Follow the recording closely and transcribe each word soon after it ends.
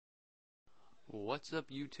What's up,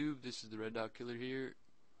 YouTube? This is the Red Dot Killer here.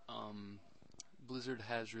 Blizzard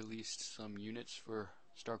has released some units for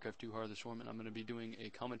StarCraft 2 Heart of the Swarm, and I'm going to be doing a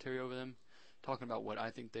commentary over them, talking about what I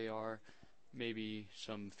think they are, maybe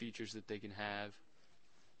some features that they can have,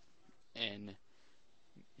 and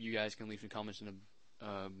you guys can leave some comments in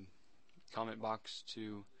the comment box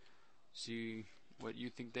to see what you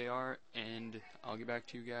think they are, and I'll get back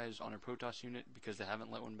to you guys on a protoss unit because they haven't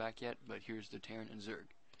let one back yet. But here's the Terran and Zerg.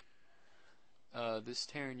 This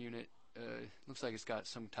Terran unit looks like it's got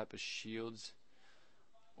some type of shields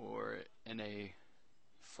and a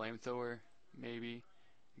flamethrower, maybe.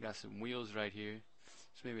 You got some wheels right here,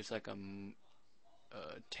 so maybe it's like a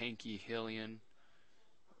tanky Hylian,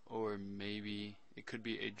 or maybe it could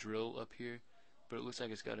be a drill up here, but it looks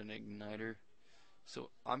like it's got an igniter.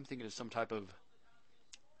 So I'm thinking of some type of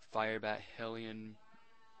Firebat Hylian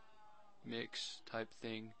mix type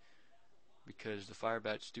thing, because the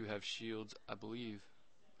Firebats do have shields, I believe.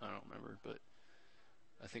 I don't remember, but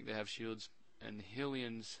I think they have shields, and the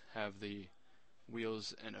Hylians have the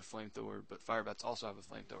wheels and a flamethrower, but Firebats also have a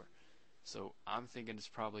flamethrower. So I'm thinking it's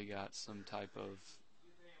probably got some type of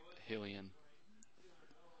Hylian.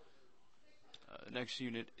 Next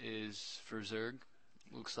unit is for Zerg.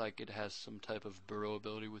 Looks like it has some type of burrow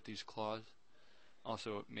ability with these claws.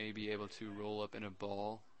 Also, it may be able to roll up in a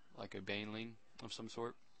ball like a baneling of some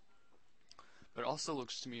sort. But it also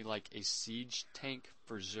looks to me like a siege tank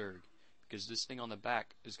for Zerg, because this thing on the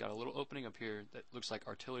back has got a little opening up here that looks like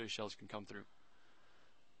artillery shells can come through.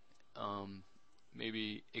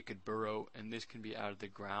 Maybe it could burrow, and this can be out of the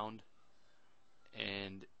ground,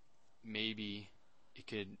 and maybe it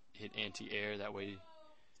could hit anti-air. That way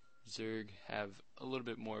Zerg have a little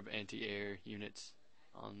bit more of anti-air units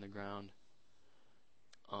on the ground.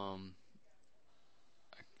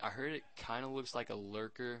 I heard it kind of looks like a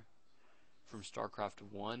lurker from StarCraft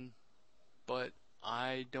 1, but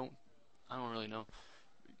I don't really know,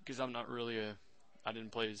 because I'm not really I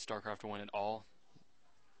didn't play StarCraft 1 at all,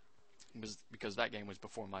 because that game was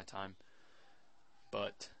before my time.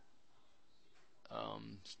 But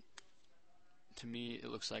to me it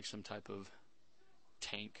looks like some type of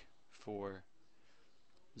tank for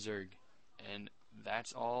Zerg. And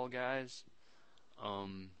that's all, guys.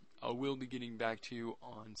 I will be getting back to you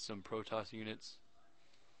on some protoss units,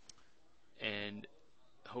 and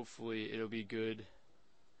hopefully it'll be good.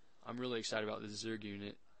 I'm really excited about this Zerg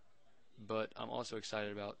unit, but I'm also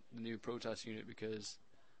excited about the new protoss unit, because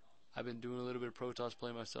I've been doing a little bit of protoss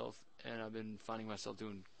play myself, and I've been finding myself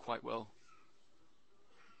doing quite well.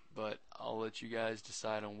 But I'll let you guys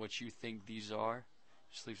decide on what you think these are.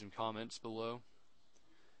 Just leave some comments below,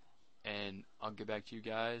 and I'll get back to you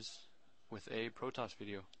guys with a protoss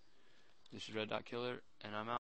video. This is Red Dot Killer, and I'm out.